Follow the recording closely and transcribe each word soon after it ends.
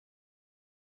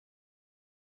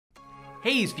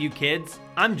Hey Eastview kids,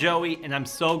 I'm Joey and I'm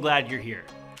so glad you're here.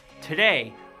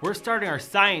 Today, we're starting our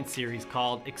science series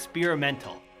called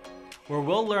Experimental, where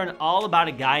we'll learn all about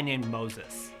a guy named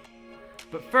Moses.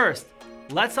 But first,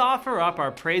 let's offer up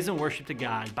our praise and worship to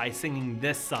God by singing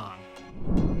this song.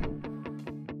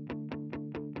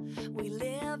 We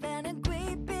live in a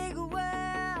great big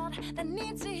world that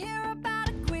needs to hear about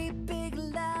a great big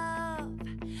love.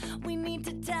 We need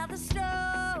to tell the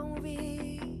story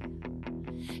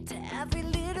to every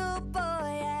little boy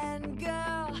and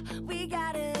girl. We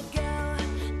gotta go,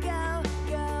 go,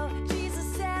 go.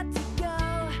 Jesus said to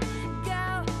go,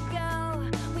 go, go.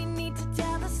 We need to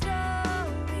tell the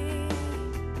story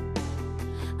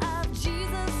of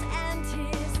Jesus and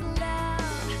his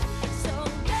love. So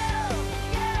go,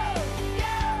 go,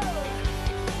 go.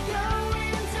 Go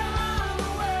into all the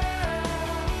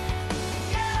world.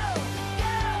 Go,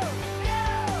 go, go.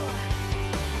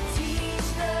 Teach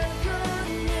the good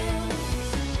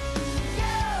news.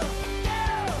 Go, go,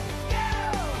 go.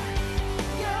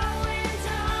 Go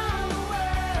into all the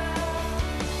world.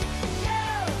 Go,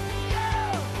 go,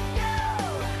 go.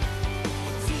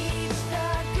 Teach the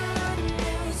good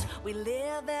news. We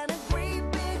live in a great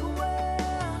big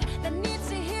world that needs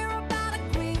to hear about a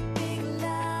great big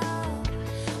love.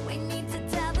 We need to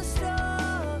tell the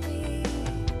story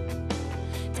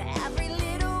to every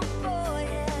little boy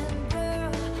and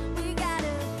girl. We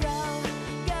gotta go,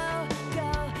 go,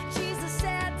 go. Jesus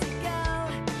said to go,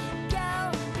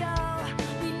 go, go.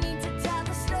 We need to tell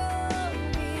the story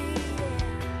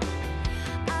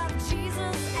of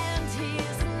Jesus and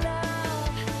his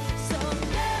love. So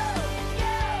go,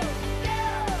 go, go.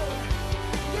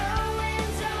 Go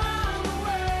into all the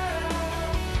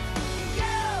world.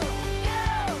 Go, go,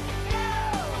 go.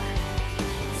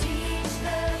 Teach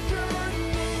the good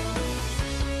news.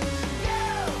 Go,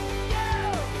 go,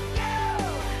 go.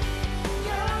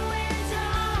 Go into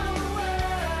all the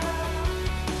world.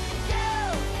 Go,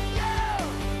 go,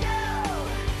 go.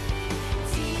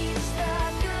 Teach the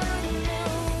good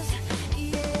news.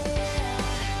 Yeah.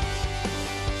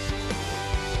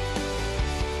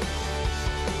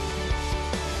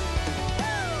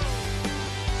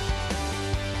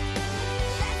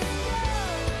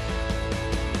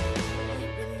 We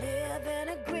live in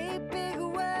a great big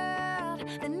world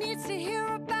that needs to hear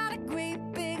about a great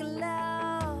big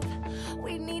love.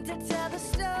 We need to tell the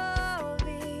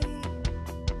story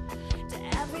to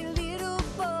every little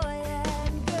boy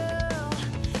and girl.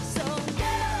 So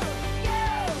go, go,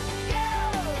 go.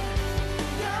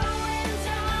 Go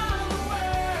into all the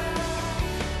world.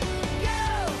 Go,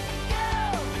 go,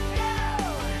 go.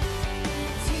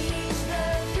 Teach the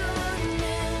good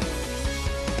news.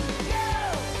 Go,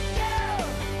 go,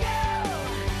 go.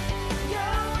 Go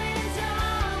into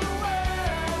all the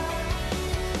world.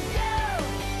 Go,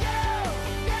 go,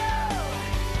 go.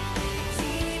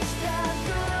 Teach the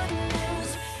good news.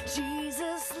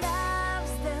 Jesus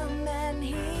loves them and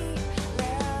he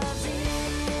loves you.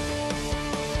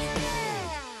 Yeah.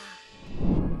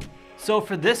 So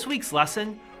for this week's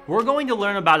lesson, we're going to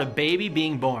learn about a baby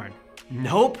being born.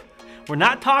 Nope, we're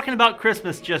not talking about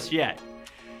Christmas just yet.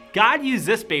 God used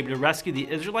this baby to rescue the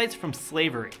Israelites from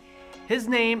slavery. His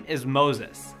name is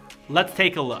Moses. Let's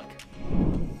take a look.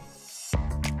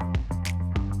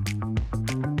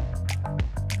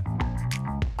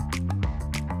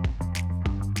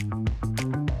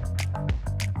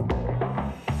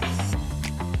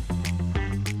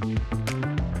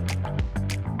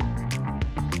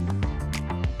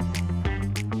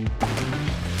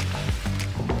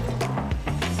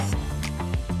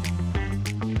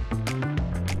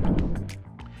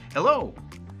 Hello,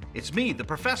 it's me, the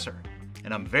professor,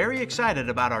 and I'm very excited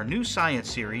about our new science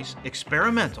series,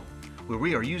 Experimental, where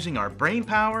we are using our brain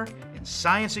power and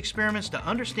science experiments to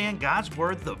understand God's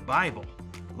Word, the Bible.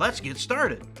 Let's get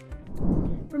started.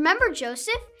 Remember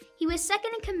Joseph? He was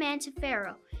second in command to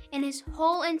Pharaoh, and his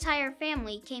whole entire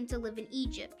family came to live in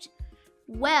Egypt.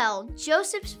 Well,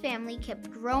 Joseph's family kept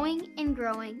growing and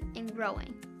growing and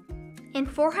growing.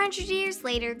 And 400 years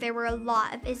later, there were a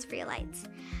lot of Israelites.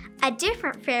 A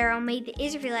different Pharaoh made the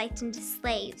Israelites into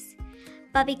slaves.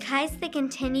 But because they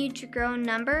continued to grow in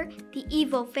number, the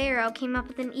evil Pharaoh came up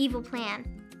with an evil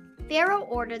plan. Pharaoh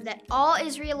ordered that all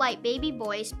Israelite baby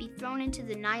boys be thrown into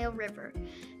the Nile River,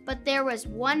 but there was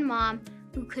one mom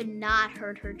who could not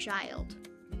hurt her child.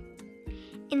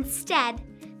 Instead,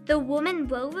 the woman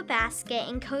wove a basket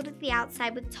and coated the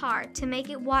outside with tar to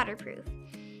make it waterproof.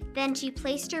 Then she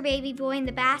placed her baby boy in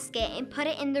the basket and put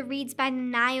it in the reeds by the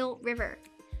Nile River.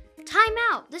 Time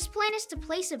out! This plan is to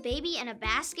place a baby in a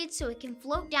basket so it can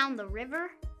float down the river?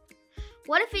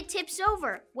 What if it tips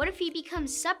over? What if he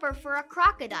becomes supper for a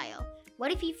crocodile?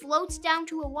 What if he floats down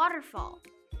to a waterfall?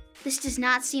 This does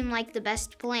not seem like the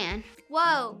best plan.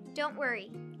 Whoa, don't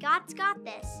worry. God's got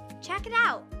this. Check it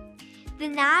out. The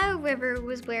Nile River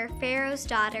was where Pharaoh's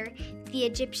daughter, the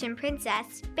Egyptian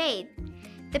princess, bathed.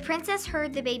 The princess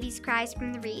heard the baby's cries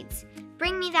from the reeds.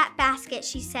 "Bring me that basket,"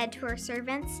 she said to her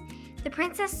servants. The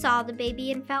princess saw the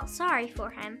baby and felt sorry for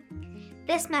him.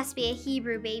 "This must be a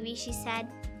Hebrew baby," she said.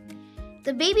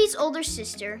 The baby's older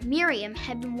sister, Miriam,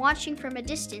 had been watching from a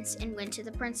distance and went to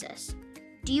the princess.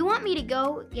 "Do you want me to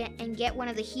go and get one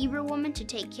of the Hebrew women to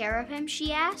take care of him?"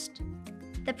 she asked.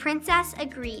 The princess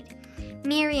agreed.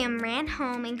 Miriam ran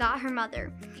home and got her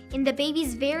mother, and the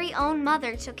baby's very own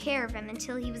mother took care of him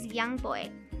until he was a young boy.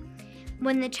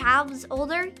 When the child was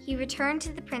older, he returned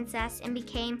to the princess and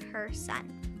became her son.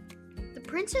 The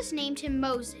princess named him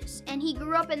Moses, and he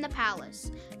grew up in the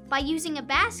palace. By using a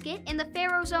basket and the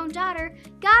Pharaoh's own daughter,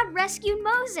 God rescued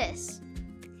Moses.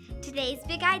 Today's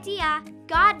big idea: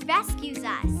 God rescues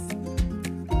us.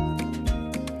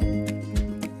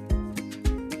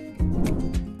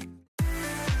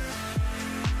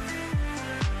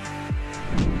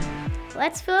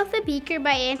 Let's fill up the beaker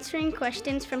by answering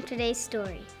questions from today's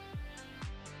story.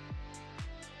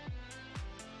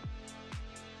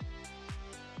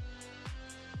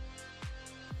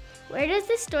 Where does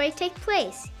this story take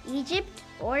place? Egypt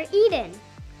or Eden?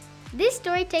 This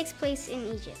story takes place in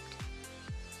Egypt.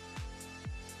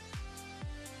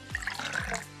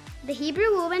 The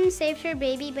Hebrew woman saved her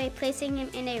baby by placing him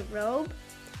in a robe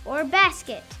or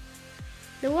basket.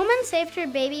 The woman saved her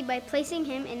baby by placing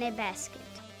him in a basket.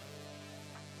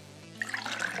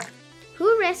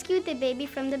 Who rescued the baby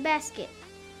from the basket?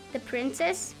 The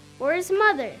princess or his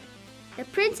mother? The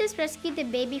princess rescued the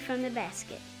baby from the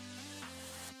basket.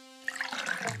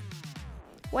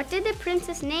 What did the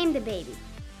princess name the baby?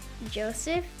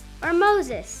 Joseph or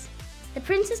Moses? The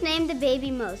princess named the baby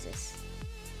Moses.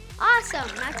 Awesome!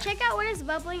 Now check out what is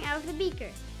bubbling out of the beaker.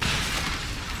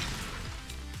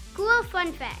 Cool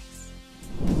fun facts.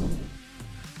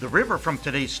 The river from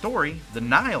today's story, the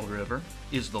Nile River,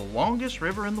 is the longest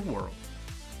river in the world.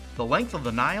 The length of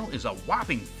the Nile is a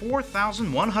whopping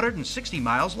 4,160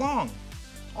 miles long.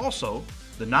 Also,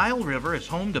 the Nile River is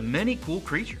home to many cool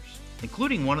creatures,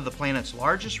 including one of the planet's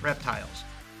largest reptiles,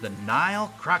 the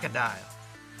Nile crocodile.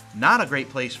 Not a great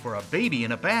place for a baby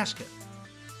in a basket.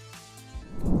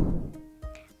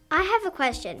 I have a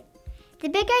question. The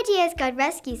big idea is God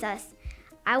rescues us.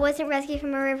 I wasn't rescued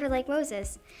from a river like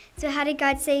Moses, so how did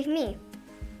God save me?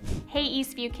 Hey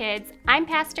Eastview kids, I'm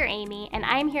Pastor Amy and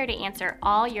I'm here to answer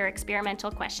all your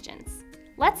experimental questions.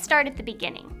 Let's start at the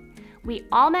beginning. We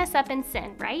all mess up and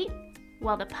sin, right?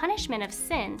 Well, the punishment of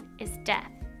sin is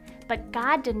death. But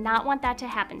God did not want that to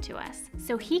happen to us,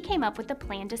 so He came up with a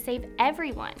plan to save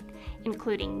everyone,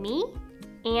 including me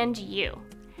and you.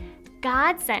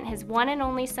 God sent His one and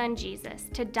only Son, Jesus,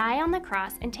 to die on the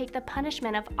cross and take the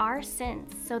punishment of our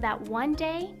sins so that one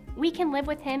day we can live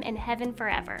with Him in heaven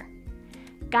forever.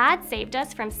 God saved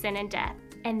us from sin and death,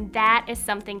 and that is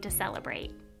something to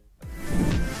celebrate.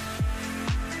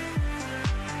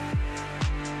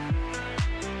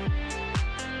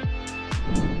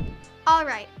 All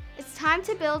right, it's time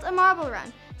to build a marble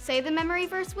run. Say the memory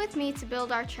verse with me to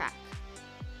build our track.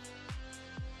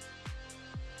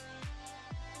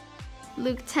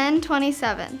 Luke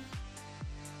 10:27.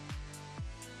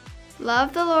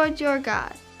 Love the Lord your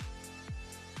God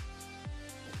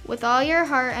with all your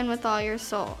heart and with all your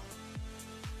soul.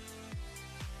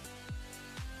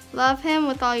 Love Him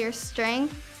with all your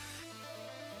strength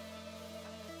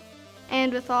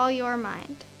and with all your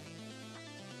mind.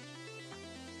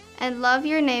 And love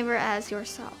your neighbor as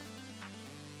yourself.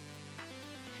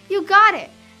 You got it!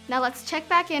 Now let's check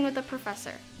back in with the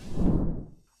professor.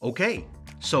 Okay,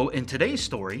 so in today's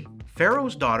story,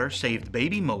 Pharaoh's daughter saved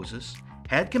baby Moses,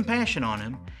 had compassion on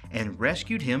him, and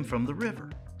rescued him from the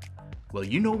river. Well,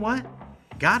 you know what?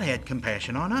 God had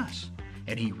compassion on us,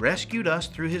 and He rescued us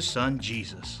through His Son,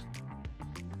 Jesus.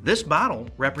 This bottle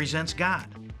represents God.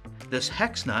 This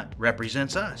hex nut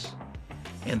represents us.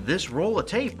 And this roll of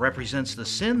tape represents the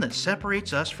sin that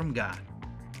separates us from God.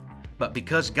 But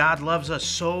because God loves us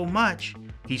so much,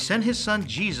 He sent His Son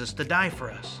Jesus to die for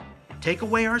us, take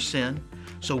away our sin,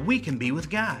 so we can be with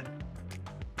God.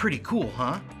 Pretty cool,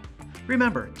 huh?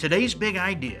 Remember, today's big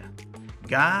idea: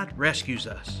 God rescues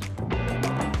us.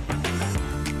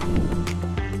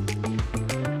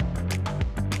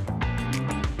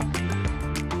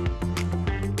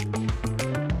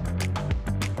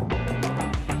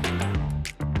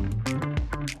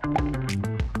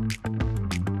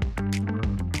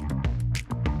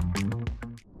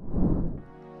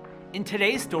 In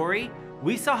today's story,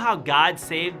 we saw how God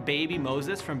saved baby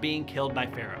Moses from being killed by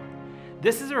Pharaoh.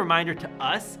 This is a reminder to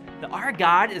us that our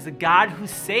God is a God who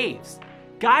saves.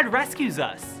 God rescues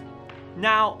us.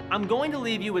 Now, I'm going to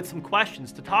leave you with some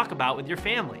questions to talk about with your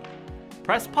family.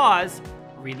 Press pause,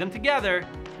 read them together,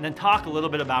 and then talk a little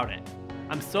bit about it.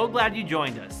 I'm so glad you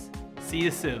joined us. See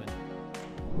you soon.